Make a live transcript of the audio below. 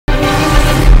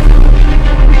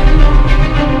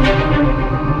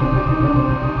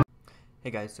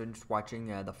Hey guys, so just watching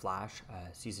The Flash,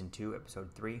 Season 2, Episode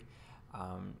 3,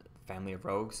 Family of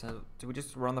Rogues. So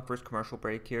we're on the first commercial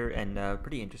break here, and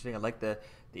pretty interesting. I like the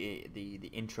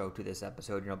intro to this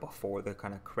episode, before the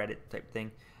kind of credit type thing.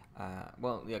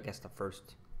 Well, yeah, I guess the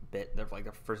first bit, like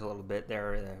the first little bit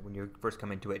there, when you first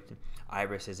come into it,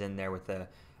 Iris is in there with the,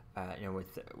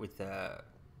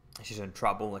 she's in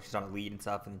trouble, and she's on a lead and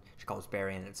stuff, and she calls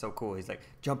Barry, and it's so cool. He's like,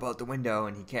 jump out the window,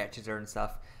 and he catches her and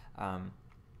stuff.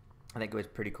 I think it was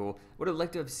pretty cool. Would have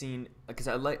liked to have seen, because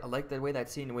I like the way that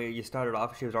scene where you started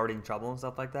off, she was already in trouble and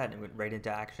stuff like that, and went right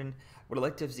into action. Would have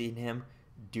liked to have seen him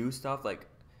do stuff like,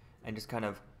 and just kind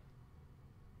of,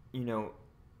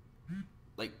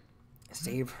 like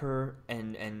save her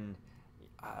and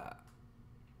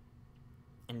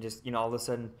just all of a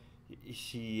sudden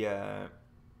she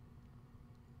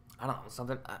I don't know,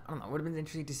 something, I don't know, it would have been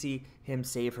interesting to see him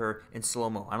save her in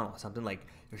slow-mo. I don't know, something like,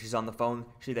 if she's on the phone,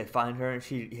 they find her, and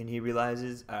he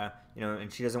realizes,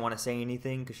 and she doesn't want to say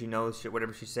anything, because she knows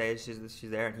whatever she says,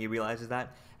 she's there, and he realizes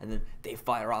that, and then they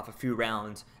fire off a few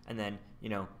rounds, and then,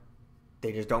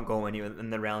 they just don't go anywhere,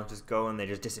 and the rounds just go, and they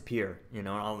just disappear, and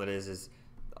all it is,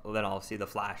 then I'll see the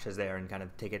Flash is there, and kind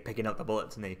of picking out the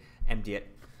bullets, and they empty it,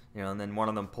 and then one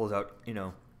of them pulls out,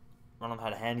 one of them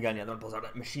had a handgun, the other one pulls out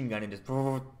a machine gun, and just,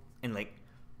 and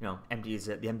empties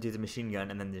the machine gun,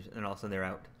 and then all of a sudden they're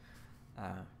out.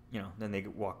 Then they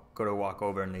go to walk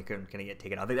over, and they couldn't get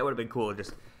taken out. I think that would have been cool.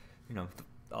 Just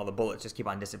all the bullets just keep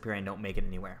on disappearing, don't make it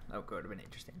anywhere. That would have been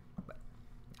interesting. But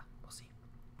yeah, we'll see.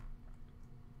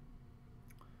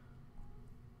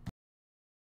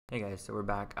 Hey guys, so we're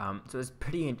back. So it's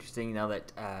pretty interesting now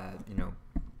that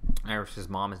Iris's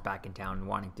mom is back in town,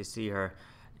 wanting to see her,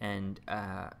 and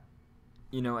I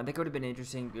think it would have been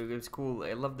interesting. It was cool.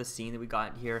 I love the scene that we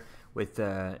got here with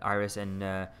Iris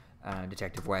and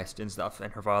Detective West and stuff,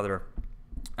 and her father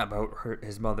about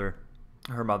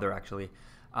her mother actually.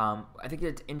 I think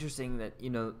it's interesting that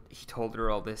he told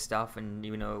her all this stuff, and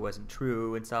even though it wasn't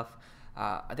true and stuff,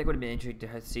 I think it would have been interesting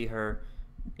to see her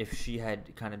if she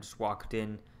had kind of just walked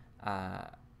in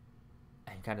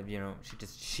and kind of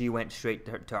she went straight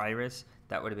to Iris.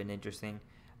 That would have been interesting.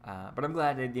 But I'm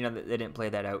glad that they didn't play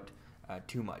that out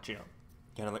too much,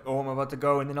 kind of like, oh, I'm about to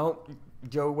go, and then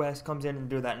Joe West comes in and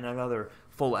do that in another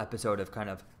full episode of kind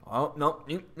of, oh no,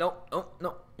 no, no,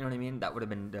 no, you know what I mean? That would have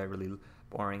been really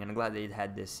boring, and I'm glad they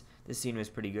had this scene was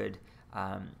pretty good,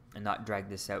 and not drag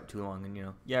this out too long. And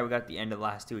we got the end of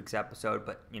last week's episode,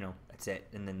 but that's it,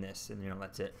 and then this, and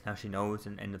that's it. Now she knows,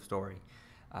 and end of story.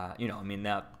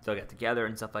 They'll get together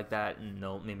and stuff like that, and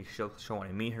she'll want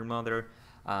to meet her mother.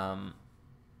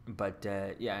 But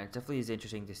it definitely is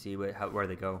interesting to see where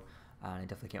they go. I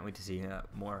definitely can't wait to see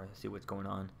see what's going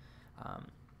on.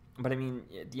 But I mean,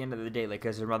 at the end of the day, like,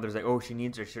 as her mother's like, oh, she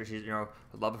needs her. She's the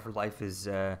love of her life is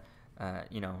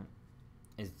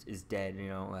is dead.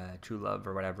 True love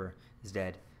or whatever is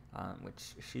dead.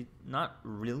 Which she not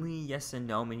really. Yes and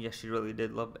no. I mean, yes, she really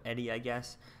did love Eddie, I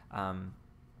guess.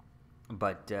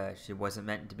 But she wasn't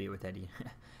meant to be with Eddie.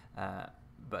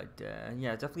 But it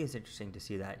definitely is interesting to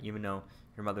see that, even though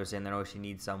your mother's saying that, oh, she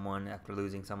needs someone after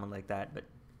losing someone like that, but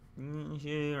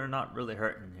you're not really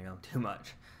hurting, too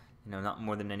much, not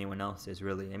more than anyone else is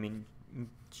really. I mean,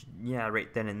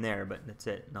 right then and there, but that's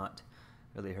it, not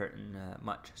really hurting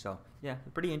much. So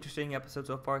pretty interesting episode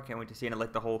so far. Can't wait to see it. I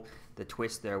like the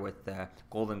twist there with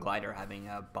Golden Glider having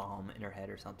a bomb in her head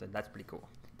or something. That's pretty cool.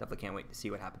 Definitely can't wait to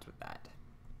see what happens with that.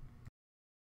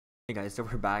 Hey guys, so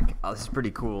we're back. This is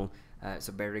pretty cool.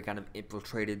 So Barry kind of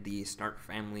infiltrated the Snart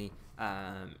family,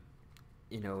 the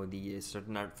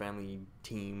Snart family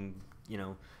team,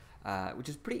 which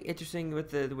is pretty interesting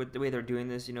with the way they're doing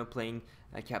this. Playing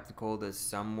Captain Cold as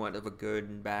somewhat of a good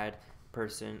and bad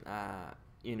person. I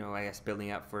guess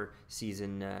building up for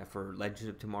for Legends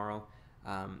of Tomorrow.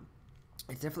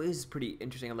 It definitely is pretty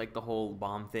interesting. I like the whole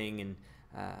bomb thing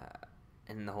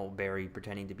and the whole Barry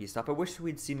pretending to be stuff. I wish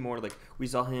we'd seen more. Like, we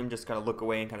saw him just kind of look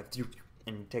away and kind of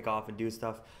and take off and do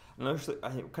stuff. And actually, I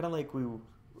kind of like we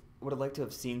would have liked to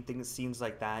have seen scenes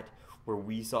like that where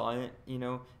we saw it,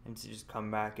 and to just come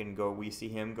back and go, we see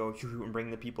him go and bring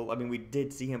the people. I mean, we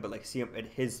did see him, but like see him at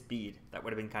his speed. That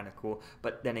would have been kind of cool.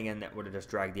 But then again, that would have just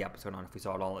dragged the episode on if we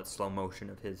saw it all at slow motion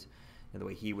of his, the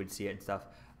way he would see it and stuff.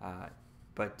 And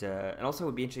also it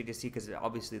would be interesting to see, because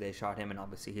obviously they shot him, and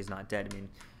obviously he's not dead.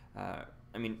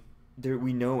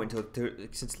 We know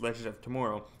since Legends of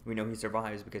Tomorrow, we know he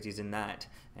survives because he's in that,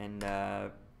 and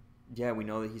we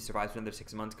know that he survives for another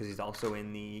 6 months because he's also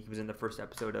he was in the first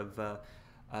episode of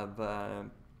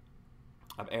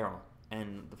Arrow,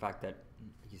 and the fact that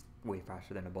he's way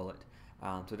faster than a bullet.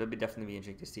 So it'll definitely be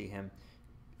interesting to see him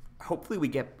hopefully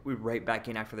we right back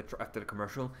in after the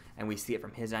commercial, and we see it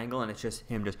from his angle, and it's just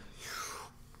him just,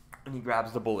 and he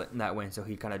grabs the bullet in that way, and so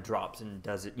he kind of drops and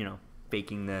does it,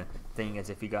 faking the thing as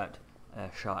if he got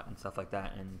shot and stuff like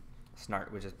that, and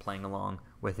Snart was just playing along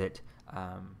with it,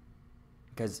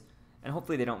 because, and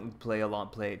hopefully they don't play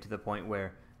it to the point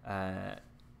where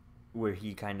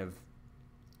he kind of,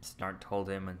 Snart told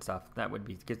him and stuff. That would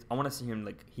be, because I want to see him,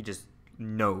 like, he just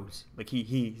knows, like,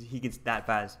 he gets that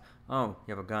fast. Oh,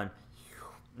 you have a gun,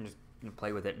 and just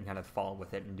play with it and kind of fall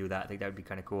with it and do that. I think that would be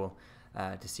kind of cool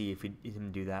to see if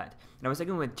him do that. And I was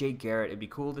thinking with Jake Garrett, it'd be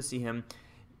cool to see him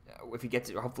if he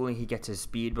gets, hopefully he gets his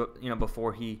speed, but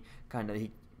before he kind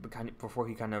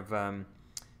of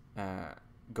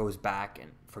goes back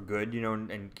and for good,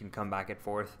 and can come back and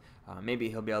forth. Maybe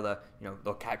he'll be able to,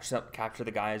 they'll capture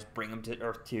the guys, bring them to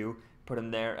Earth 2, put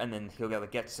him there, and then he'll be able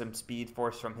to get some speed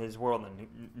force from his world, and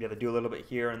be able to do a little bit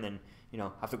here, and then,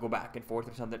 have to go back and forth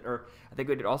or something. Or I think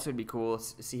it would also be cool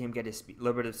to see him get his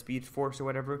little bit of speed force or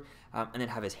whatever, and then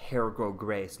have his hair grow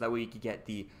gray, so that way you could get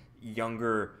the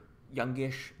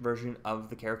youngish version of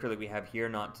the character that we have here.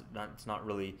 It's not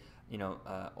really,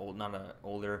 old, not a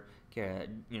older,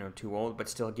 too old, but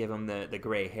still give him the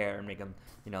gray hair and make him,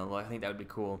 I think that would be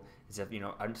cool. Is if,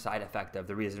 a side effect of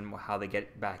the reason how they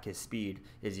get back his speed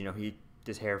is,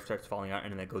 his hair starts falling out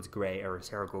and then it goes gray, or his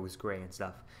hair goes gray and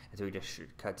stuff, and so he just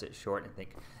cuts it short, and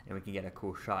we can get a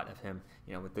cool shot of him,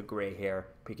 with the gray hair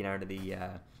peeking out of the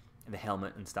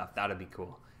helmet and stuff. That would be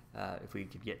cool if we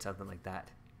could get something like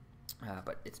that.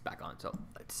 But it's back on, so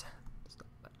let's stop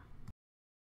that.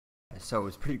 So it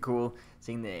was pretty cool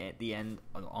seeing the end,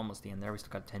 almost the end there. We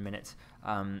still got 10 minutes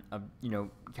of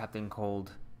Captain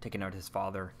Cold taking out his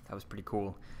father. That was pretty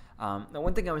cool. The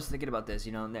one thing I was thinking about this,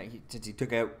 that since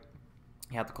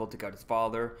Captain Cold took out his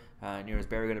father, is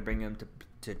Barry going to bring him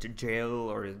to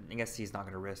jail, or I guess he's not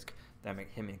going to risk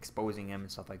him exposing him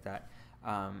and stuff like that.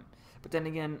 But then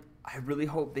again, I really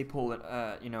hope they pull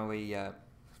a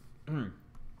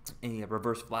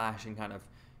reverse flash and kind of,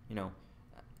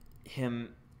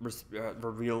 him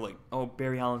reveal, like, oh,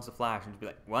 Barry Allen's the Flash, and just be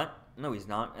like, what? No, he's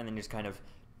not. And then just kind of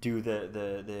do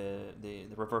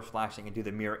the reverse flashing and do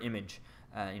the mirror image,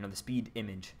 the speed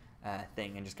image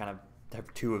thing, and just kind of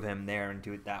have two of him there and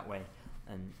do it that way.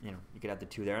 And, you could have the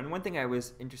two there. And one thing I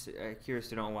was curious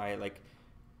to know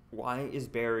why is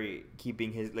Barry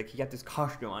keeping his, like, he got this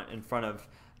costume on in front of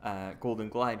Golden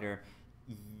Glider,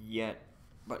 yet,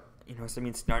 but,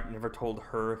 Snart never told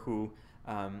her who,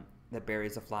 that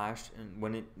Barry's a Flash, and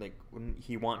wouldn't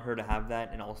he want her to have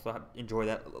that and also enjoy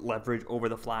that leverage over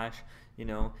the Flash,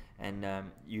 and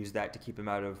use that to keep him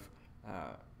out of,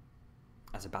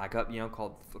 as a backup,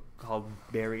 called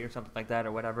Barry or something like that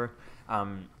or whatever.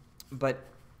 But,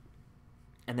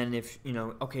 and then if,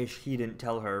 okay, he didn't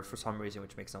tell her for some reason,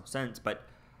 which makes no sense, but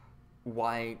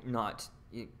why not?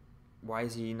 Why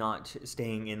is he not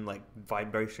staying in, like,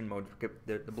 vibration mode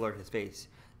to blur his face?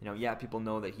 Yeah, people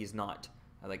know that he's not,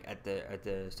 like, at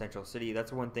the central city.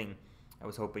 That's one thing I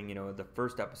was hoping, the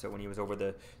first episode when he was over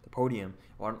the podium.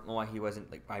 Well, I don't know why he wasn't,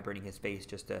 like, vibrating his face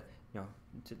just to, so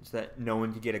that no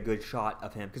one could get a good shot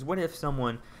of him. Because what if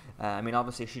someone,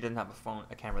 obviously she doesn't have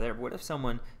a camera there, but what if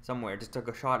someone somewhere just took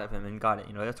a shot of him and got it?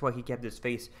 That's why he kept his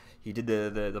face. He did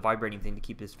the vibrating thing to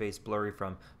keep his face blurry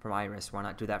from Iris. Why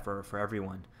not do that for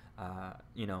everyone? I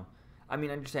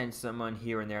understand someone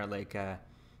here and there, like,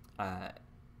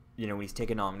 when he's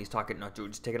taking on, when he's talking, not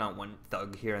just taking on one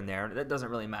thug here and there. That doesn't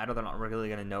really matter. They're not really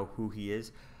going to know who he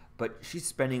is. But she's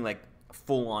spending, like,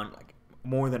 full on, like,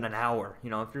 more than an hour.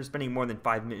 If you're spending more than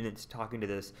 5 minutes talking to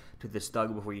this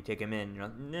thug before you take him in,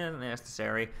 not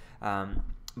necessary.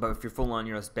 But if you're full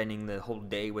on, spending the whole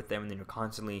day with them, and then you're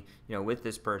constantly, with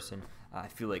this person, I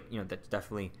feel like, that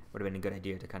definitely would have been a good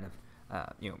idea to kind of,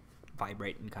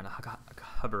 vibrate and kind of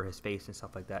hover his face and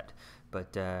stuff like that.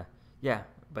 But yeah,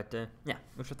 we'll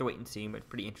just have to wait and see. But it's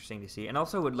pretty interesting to see. And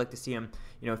also would like to see him,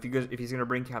 if he's going to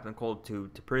bring Captain Cold to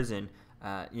prison,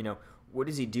 what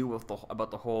does he do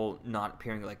about the whole not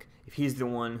appearing? Like, if he's the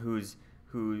one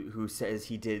who says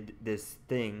he did this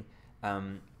thing,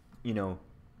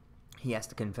 he has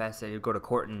to confess that he'll go to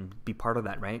court and be part of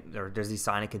that, right? Or does he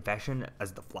sign a confession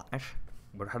as the Flash?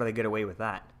 How do they get away with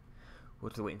that? We'll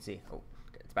have to wait and see. Oh,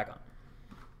 okay, it's back on.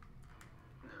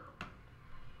 No.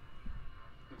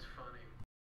 It's funny.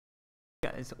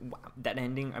 Yeah, that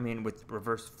ending, with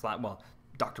reverse flat, well,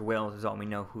 Dr. Wales is all we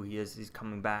know who he is. He's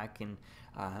coming back, and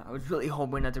I was really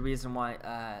hoping that the reason why,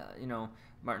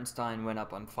 Martin Stein went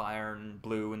up on fire and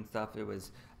blue and stuff, it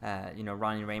was,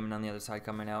 Ronnie Raymond on the other side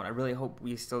coming out. I really hope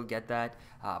we still get that,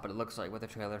 but it looks like with the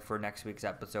trailer for next week's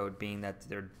episode being that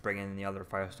they're bringing in the other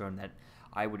Firestorm, that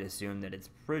I would assume that it's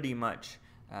pretty much,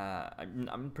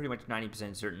 I'm pretty much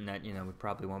 90% certain that, we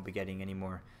probably won't be getting any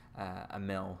more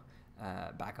Amel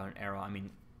back on Arrow. I mean,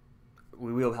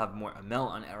 we will have more Amel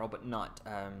on Arrow, but not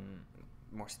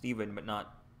more Steven, but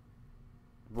not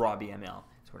Robbie Amel.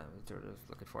 That's what I was sort of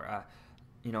looking for. I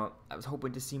was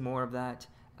hoping to see more of that.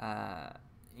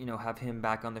 Have him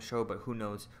back on the show, but who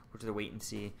knows? We'll just wait and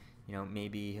see.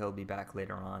 Maybe he'll be back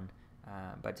later on,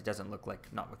 but it doesn't look like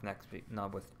not with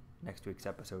next week's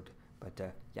episode. But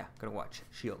gonna watch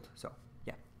Shield. So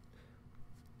yeah,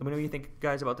 let me know what you think,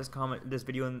 guys, about this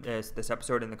video and this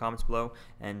episode in the comments below,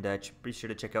 and be sure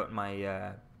to check out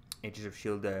my Agents of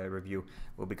Shield review.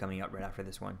 Will be coming out right after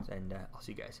this one, and I'll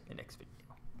see you guys in the next video.